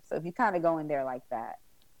other. So if you kind of go in there like that,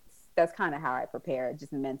 that's kind of how I prepare,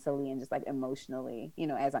 just mentally and just like emotionally,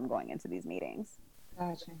 as I'm going into these meetings.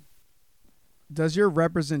 Gotcha. Does your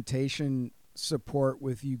representation support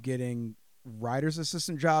with you getting writer's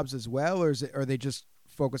assistant jobs as well? Or are they just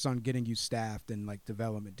focused on getting you staffed and like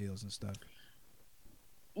development deals and stuff?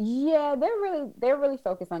 Yeah, they're really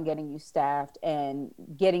focused on getting you staffed and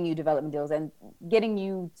getting you development deals and getting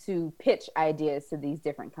you to pitch ideas to these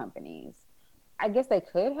different companies. I guess they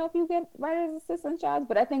could help you get writer's assistant jobs,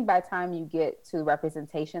 but I think by the time you get to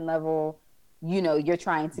representation level, you're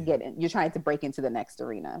trying to break into the next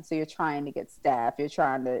arena. So you're trying to get staff, you're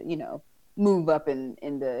trying to, move up in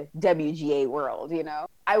the WGA world,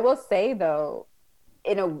 I will say though,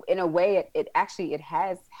 in a way, it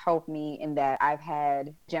has helped me in that I've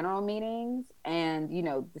had general meetings, and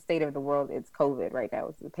the state of the world is COVID right now.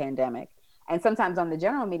 It's the pandemic, and sometimes on the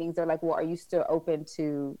general meetings they're like, well, are you still open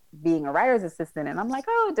to being a writer's assistant? And I'm like,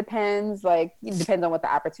 oh, it depends. Like, it depends on what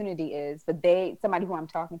the opportunity is. But somebody who I'm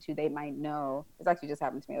talking to, they might know. It's actually just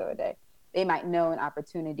happened to me the other day. They might know an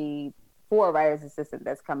opportunity for a writer's assistant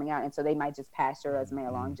that's coming out, and so they might just pass your resume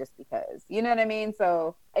along just because. You know what I mean?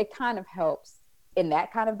 So it kind of helps in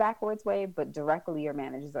that kind of backwards way, but directly your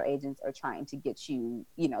managers or agents are trying to get you,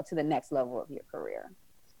 to the next level of your career.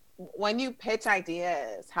 When you pitch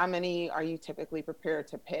ideas, how many are you typically prepared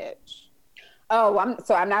to pitch? Oh,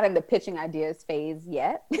 I'm not in the pitching ideas phase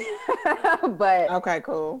yet, but okay,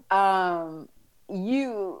 cool. I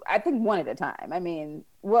think one at a time. I mean,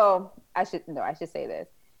 well, I should say this.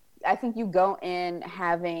 I think you go in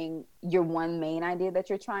having your one main idea that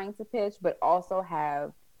you're trying to pitch, but also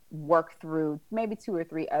work through maybe 2 or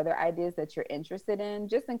 3 other ideas that you're interested in,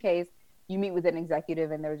 just in case you meet with an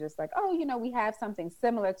executive and they're just like, oh, we have something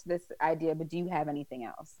similar to this idea, but do you have anything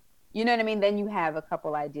else? You know what I mean? Then you have a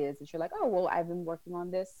couple ideas that you're like, oh, well, I've been working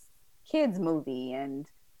on this kids movie, and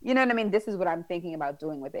you know what I mean? This is what I'm thinking about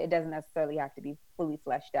doing with it. It doesn't necessarily have to be fully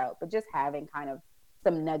fleshed out, but just having kind of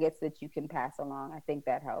some nuggets that you can pass along, I think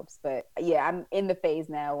that helps. But yeah, I'm in the phase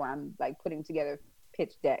now where I'm like putting together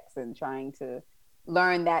pitch decks and trying to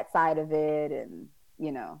learn that side of it and,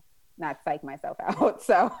 not psych myself out.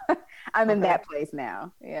 So I'm in that place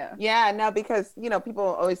now. Yeah. Yeah, no, because, people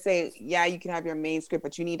always say, yeah, you can have your main script,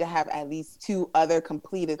 but you need to have at least 2 other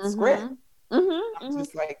completed scripts. I'm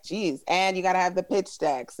just like, geez. And you got to have the pitch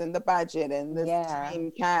decks and the budget and the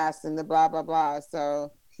team cast and the blah, blah, blah.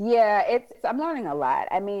 So yeah, I'm learning a lot.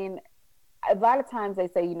 I mean, a lot of times they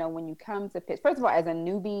say, when you come to pitch, first of all, as a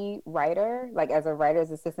newbie writer, like as a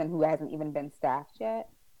writer's assistant who hasn't even been staffed yet,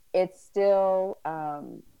 it's still,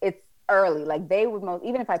 it's early. Like they would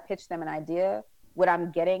even if I pitched them an idea, what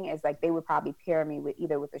I'm getting is like, they would probably pair me with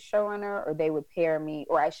either with a showrunner, or they would pair me,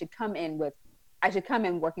 or I should come in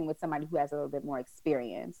working with somebody who has a little bit more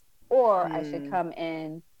experience, or I should come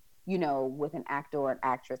in, with an actor or an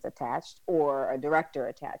actress attached, or a director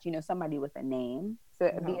attached, somebody with a name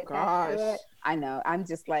to be attached to it. I know. I'm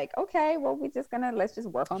just like, okay, well, let's just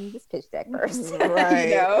work on this pitch deck first.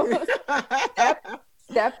 Right.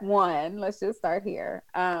 Step one, let's just start here.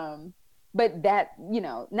 But that,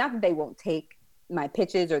 not that they won't take my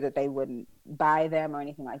pitches or that they wouldn't buy them or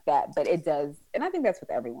anything like that, but it does, and I think that's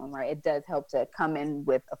with everyone, right? It does help to come in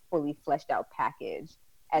with a fully fleshed out package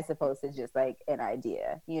as opposed to just like an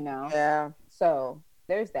idea, Yeah. So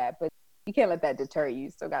there's that, but you can't let that deter you. You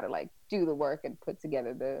still got to like do the work and put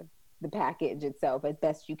together the package itself as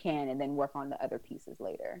best you can, and then work on the other pieces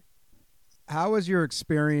later. How has your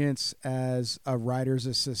experience as a writer's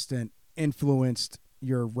assistant influenced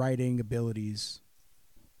your writing abilities?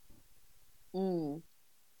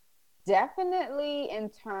 Definitely in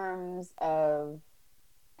terms of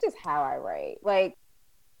just how I write. Like,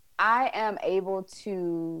 I am able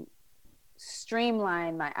to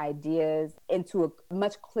streamline my ideas into a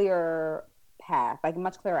much clearer path, like a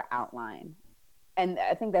much clearer outline. And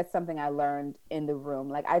I think that's something I learned in the room.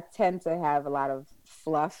 Like, I tend to have a lot of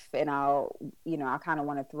fluff, and I'll kind of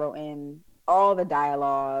want to throw in all the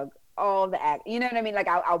dialogue, all the act, you know what I mean? Like,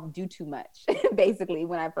 I'll do too much basically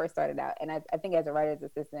when I first started out. And I think as a writer's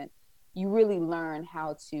assistant, you really learn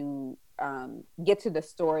how to get to the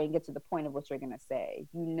story and get to the point of what you're going to say.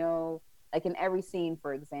 Like in every scene,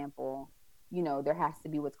 for example, there has to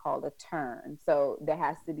be what's called a turn. So there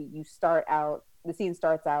has to be, the scene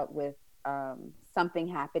starts out with something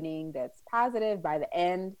happening that's positive. By the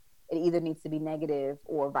end, it either needs to be negative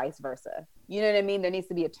or vice versa. You know what I mean? There needs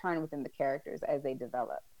to be a turn within the characters as they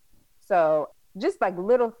develop. So just like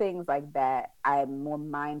little things like that, I'm more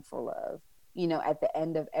mindful of. At the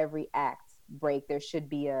end of every act break, there should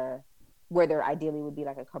be where there ideally would be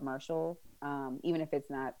like a commercial, even if it's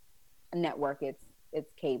not a network,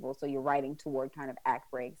 it's cable. So you're writing toward kind of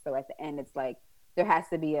act break. So at the end, it's like there has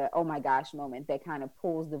to be a oh my gosh moment that kind of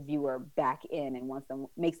pulls the viewer back in and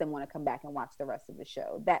makes them want to come back and watch the rest of the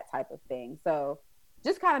show. That type of thing. So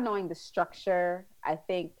just kind of knowing the structure, I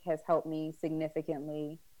think, has helped me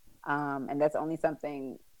significantly. And that's only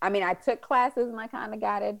something, I took classes and I kind of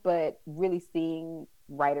got it, but really seeing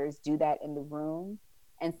writers do that in the room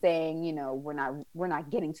and saying, we're not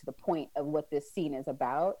getting to the point of what this scene is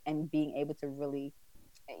about, and being able to really,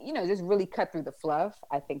 just really cut through the fluff,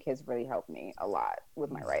 I think has really helped me a lot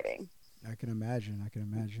with my writing. I can imagine.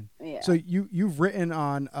 Yeah. So you've written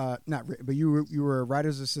on, not written, but you were a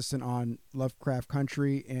writer's assistant on Lovecraft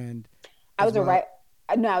Country, and I was a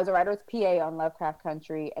writer's PA on Lovecraft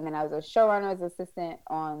Country, and then I was a showrunner's assistant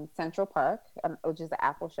on Central Park, which is the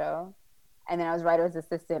Apple show, and then I was writer's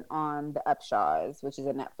assistant on The Upshaws, which is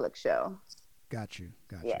a Netflix show. Got you.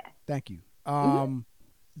 Yeah. Thank you.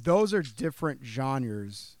 Those are different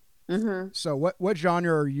genres. Mm-hmm. So what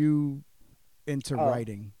genre are you into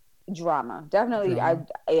writing? Drama, definitely. Drama?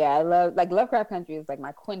 I love, like, Lovecraft Country is like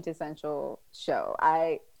my quintessential show.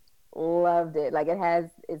 I loved it. Like,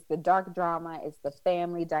 it's the dark drama, it's the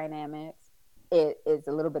family dynamics, it's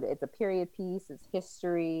a period piece, it's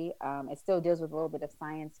history, it still deals with a little bit of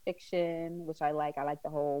science fiction, which I like the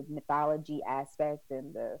whole mythology aspect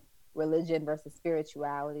and the religion versus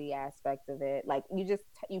spirituality aspect of it. Like,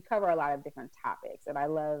 you cover a lot of different topics, and I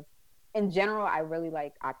love, in general, I really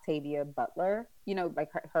like Octavia Butler, like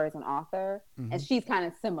her as an author, and she's kind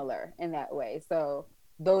of similar in that way. So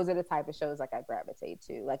those are the type of shows like I gravitate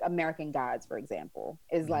to. Like American Gods, for example,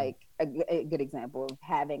 is like a good example of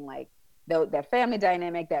having like that family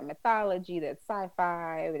dynamic, that mythology, that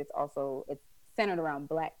sci-fi, but it's centered around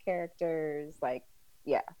Black characters. Like,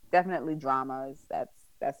 yeah, definitely dramas.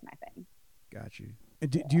 That's my thing. Got you.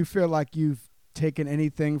 And do you feel like you've taken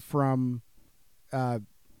anything from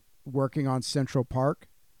working on Central Park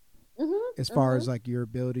as far as like your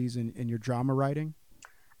abilities in your drama writing?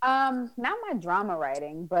 Not my drama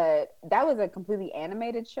writing, but that was a completely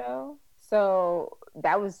animated show. So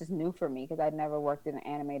that was just new for me because I'd never worked in an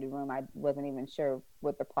animated room. I wasn't even sure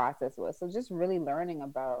what the process was. So just really learning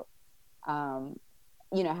about,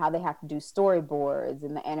 how they have to do storyboards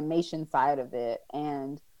and the animation side of it,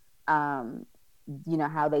 and,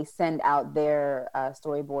 how they send out their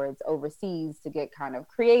storyboards overseas to get kind of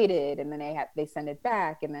created, and then they send it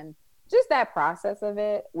back, and then just that process of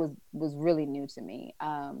it was really new to me.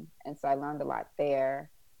 And so I learned a lot there.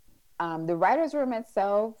 The writer's room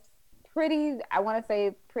itself, I want to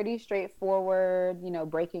say pretty straightforward,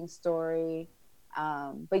 breaking story.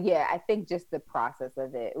 But yeah, I think just the process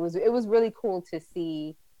of it was really cool to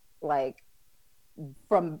see, like,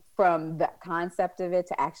 from the concept of it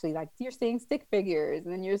to actually, like, you're seeing stick figures,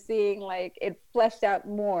 and then you're seeing like it fleshed out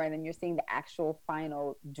more, and then you're seeing the actual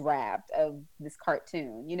final draft of this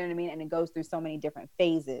cartoon, you know what I mean? And it goes through so many different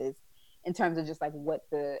phases in terms of just like what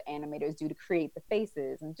the animators do to create the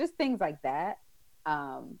faces and just things like that.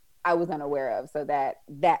 I was unaware of, so that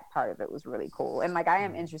part of it was really cool. And like, I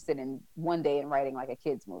am interested in one day in writing like a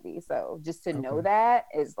kids movie, so just to know that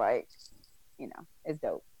is like, it's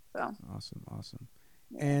dope. So awesome.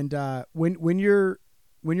 Yeah. And when you're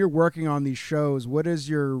working on these shows, what is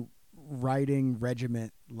your writing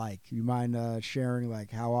regiment like? You mind sharing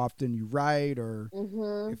like how often you write, or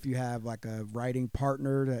if you have like a writing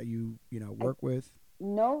partner that you work with?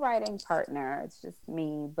 No writing partner, it's just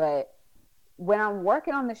me. But when I'm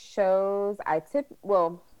working on the shows,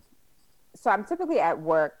 so I'm typically at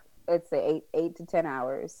work, let's say 8 to 10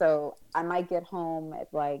 hours. So I might get home at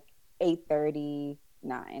like 8:30,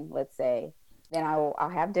 9, let's say. Then I'll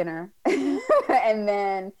have dinner, and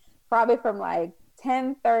then probably from like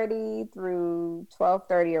 10:30 through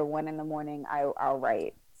 12:30 or 1 in the morning, I'll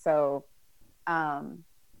write. So, and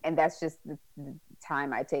that's just the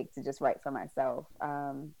time I take to just write for myself.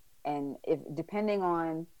 And depending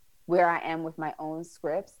on where I am with my own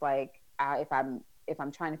scripts, like if I'm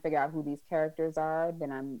trying to figure out who these characters are,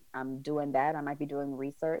 then I'm doing that. I might be doing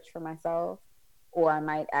research for myself, or I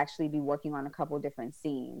might actually be working on a couple different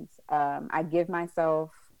scenes. I give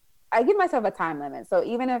myself a time limit. So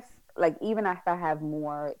even if I have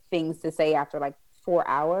more things to say after like 4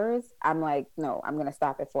 hours, I'm like, no, I'm going to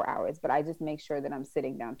stop at 4 hours. But I just make sure that I'm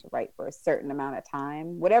sitting down to write for a certain amount of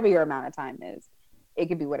time, whatever your amount of time is. It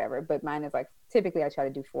could be whatever, but mine is like, typically I try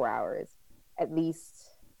to do 4 hours, at least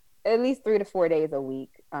 3 to 4 days a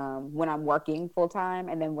week, when I'm working full time.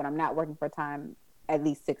 And then when I'm not working full time, at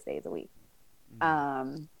least 6 days a week.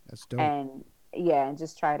 That's dope. And yeah, and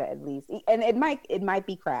just try to at least, and it might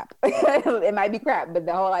be crap. It might be crap, but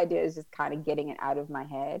the whole idea is just kind of getting it out of my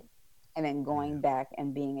head and then going back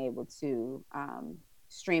and being able to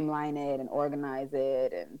streamline it and organize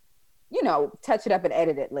it and, touch it up and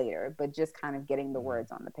edit it later, but just kind of getting the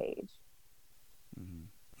words on the page.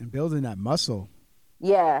 And building that muscle.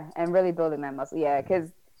 Yeah, and really building that muscle. Yeah, because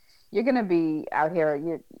you're going to be out here,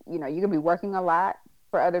 you're going to be working a lot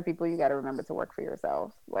for other people. You got to remember to work for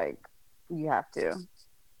yourself. Like, you have to.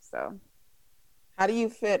 So how do you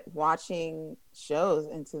fit watching shows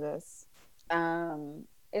into this?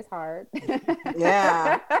 It's hard.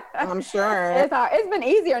 Yeah, I'm sure. It's hard. It's been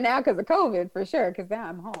easier now because of COVID, for sure, because now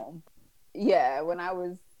I'm home. Yeah, when I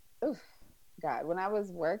was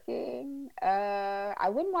working, I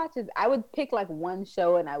wouldn't watch it. I would pick like one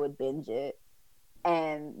show and I would binge it.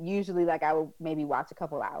 And usually, like, I would maybe watch a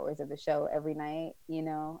couple hours of the show every night,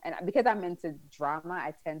 And because I'm into drama,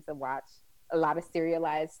 I tend to watch a lot of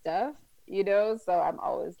serialized stuff, So I'm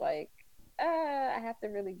always like, I have to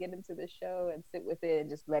really get into the show and sit with it and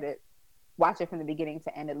just watch it from the beginning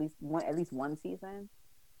to end, at least one season.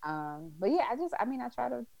 But yeah, I try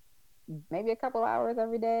to maybe a couple hours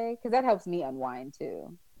every day, because that helps me unwind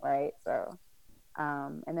too, right? So,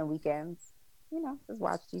 and then weekends, just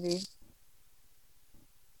watch TV.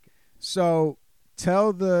 So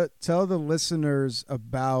tell the listeners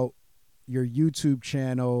about your YouTube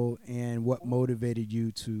channel and what motivated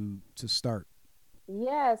you to start.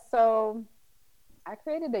 Yeah, so I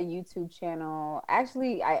created a YouTube channel.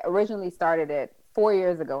 Actually, I originally started it 4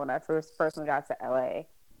 years ago when I first got to LA.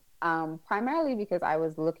 Primarily because I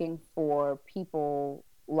was looking for people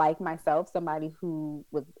like myself, somebody who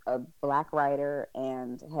was a Black writer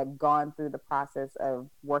and had gone through the process of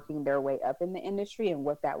working their way up in the industry and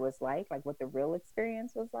what that was like what the real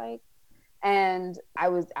experience was like. And I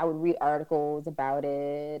would read articles about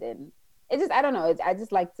it, and it just, I don't know, I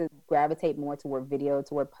just like to gravitate more toward video,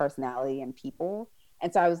 toward personality and people.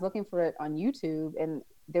 And so I was looking for it on YouTube, and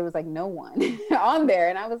there was like no one on there.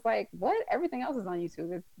 And I was like, what? Everything else is on YouTube.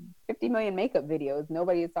 There's 50 million makeup videos.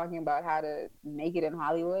 Nobody is talking about how to make it in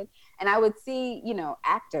Hollywood. And I would see,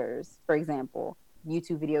 actors, for example,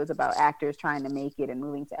 YouTube videos about actors trying to make it and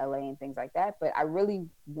moving to LA and things like that. But I really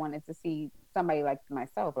wanted to see somebody like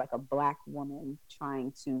myself, like a Black woman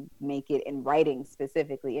trying to make it in writing,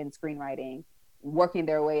 specifically in screenwriting, working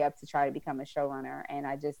their way up to try to become a showrunner. And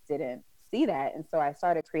I just didn't see that. And so I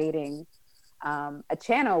started creating a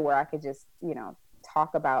channel where I could just,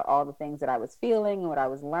 talk about all the things that I was feeling, what I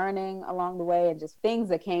was learning along the way, and just things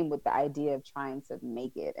that came with the idea of trying to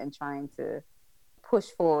make it and trying to push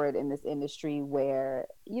forward in this industry where,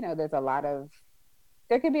 you know, there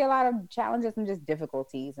could be a lot of challenges and just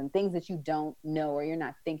difficulties and things that you don't know or you're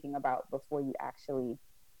not thinking about before you actually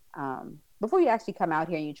come out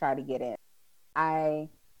here and you try to get in. I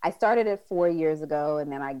started it 4 years ago,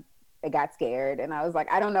 and then I got scared and I was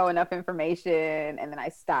like, I don't know enough information, and then I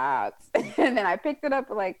stopped. And then I picked it up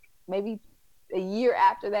like maybe a year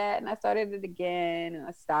after that, and I started it again and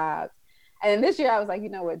I stopped. And then this year I was like, you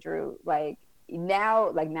know what, Dreux,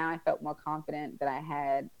 now I felt more confident that I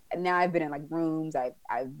had. Now I've been in like rooms,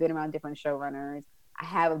 I've been around different showrunners. I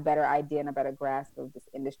have a better idea and a better grasp of this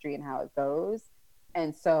industry and how it goes.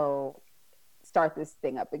 And so start this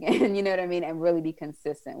thing up again, you know what I mean? And really be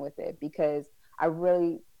consistent with it, because I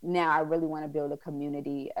really want to build a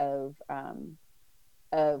community of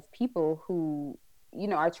people who, you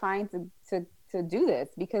know, are trying to do this,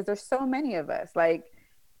 because there's so many of us, like,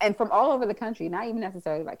 and from all over the country, not even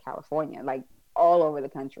necessarily like California, like all over the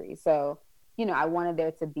country. So, you know, I wanted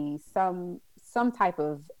there to be some type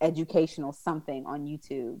of educational something on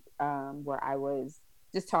YouTube, where I was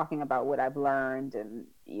just talking about what I've learned and,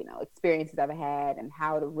 you know, experiences I've had and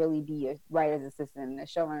how to really be a writer's assistant, a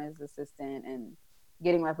showrunner's assistant, and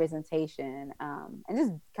getting representation, and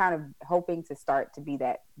just kind of hoping to start to be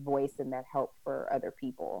that voice and that help for other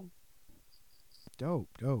people. Dope.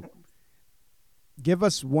 Give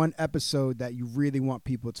us one episode that you really want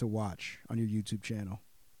people to watch on your YouTube channel.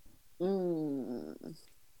 All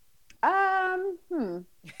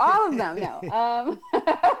of them, no.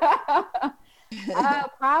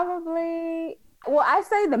 Probably. Well, I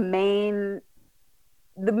say the main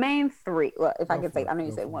three. Well, if I could say, I know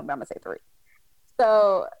you say one, but I'm gonna say three.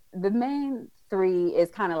 So the main three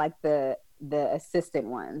is kind of like the assistant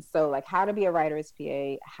ones. So like how to be a writer's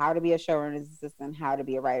PA, how to be a showrunner's assistant, how to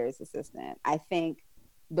be a writer's assistant. I think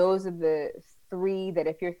those are the three that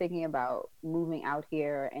if you're thinking about moving out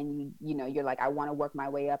here and you know, you're like, I want to work my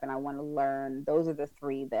way up and I want to learn, those are the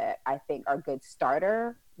three that I think are good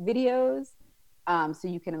starter videos. So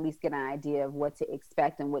you can at least get an idea of what to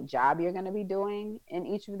expect and what job you're going to be doing in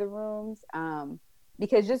each of the rooms.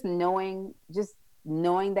 Because just knowing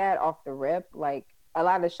that off the rip, like a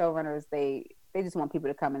lot of the showrunners, they just want people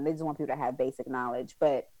to come and they just want people to have basic knowledge,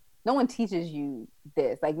 but no one teaches you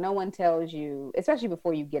this. Like no one tells you, especially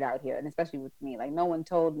before you get out here, and especially with me, like no one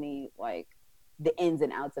told me like the ins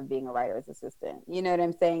and outs of being a writer's assistant. You know what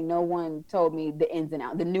I'm saying? No one told me the ins and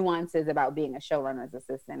outs, the nuances about being a showrunner's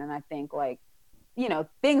assistant. And I think like, you know,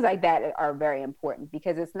 things like that are very important,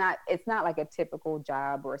 because it's not like a typical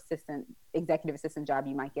job or executive assistant job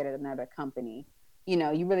you might get at another company. You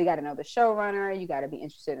know, you really got to know the showrunner, you got to be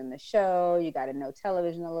interested in the show, you got to know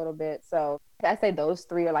television a little bit. So I say those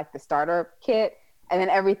three are like the starter kit, and then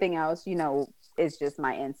everything else, you know, is just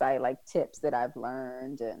my insight, like tips that I've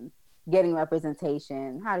learned and getting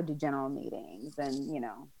representation, how to do general meetings, and, you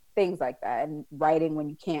know, things like that, and writing when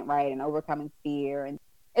you can't write and overcoming fear. And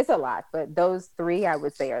it's a lot, but those three I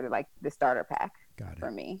would say are like the starter pack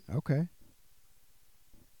for me. Okay.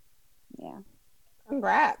 Yeah.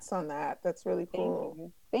 Congrats on that. That's really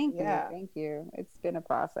cool. Thank you. It's been a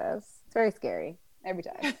process. It's very scary every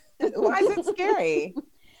time. Why is it scary? You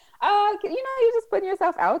know, you're just putting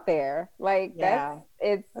yourself out there. Like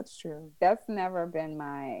that's true. That's never been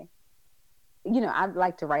my, you know, I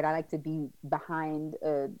like to write. I like to be behind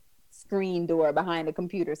a screen door, behind a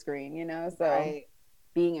computer screen, you know? So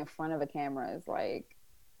being in front of a camera is like,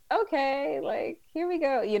 okay, like here we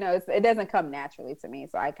go. You know, it doesn't come naturally to me.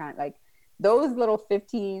 So I can't like, those little 5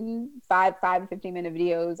 to 15 minute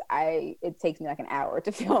videos, it takes me like an hour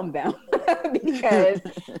to film them because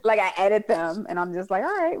like I edit them and I'm just like,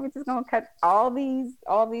 all right, we're just gonna cut all these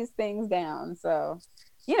things down. So,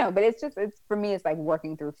 you know, but it's for me, it's like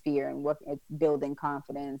working through fear and it's building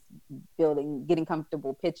confidence, getting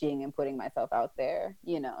comfortable pitching and putting myself out there,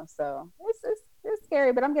 you know. So it's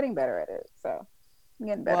scary, but I'm getting better at it. So I'm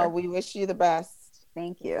getting better. Well, we wish you the best.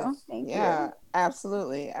 Thank you. Yeah,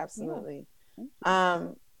 absolutely.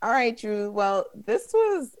 All right, Dreux. Well, this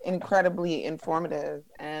was incredibly informative,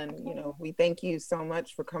 and you know, we thank you so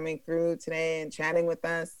much for coming through today and chatting with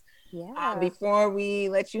us. Yeah. Before we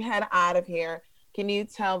let you head out of here, can you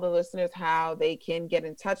tell the listeners how they can get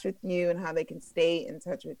in touch with you and how they can stay in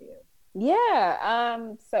touch with you? Yeah.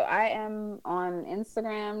 So I am on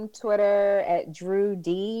Instagram, Twitter at Dreux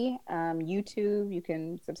D. YouTube, you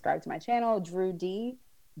can subscribe to my channel, Dreux D,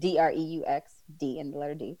 Dreux D in the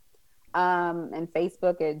letter D. And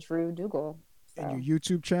Facebook at Dreux Dougall. So, and your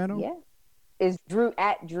YouTube channel? Yeah. Is Dreux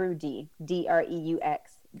at Dreux D, Dreux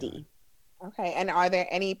D. Okay. And are there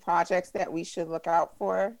any projects that we should look out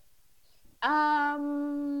for?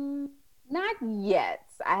 Not yet.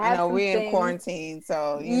 I know we're in quarantine,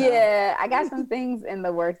 so yeah, I got some things in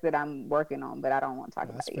the works that I'm working on, but I don't want to talk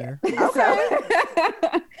about it fair. yet.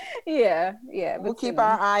 Okay. yeah. We'll keep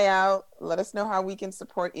our eye out. Let us know how we can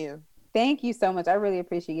support you. Thank you so much. I really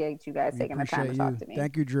appreciate you guys taking the time to talk to me.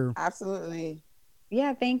 Thank you, Dreux. Absolutely.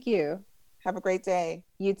 Yeah, thank you. Have a great day.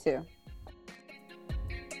 You too.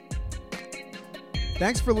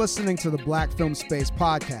 Thanks for listening to the Black Film Space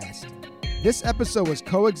podcast. This episode was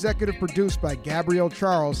co-executive produced by Gabrielle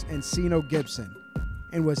Charles and Sino Gibson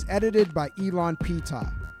and was edited by Elon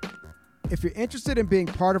Pita. If you're interested in being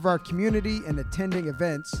part of our community and attending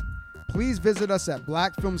events, please visit us at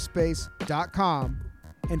blackfilmspace.com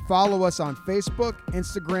and follow us on Facebook,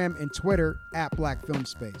 Instagram, and Twitter at Black Film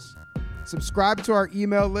Space. Subscribe to our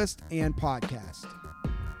email list and podcast.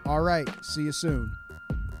 All right, see you soon.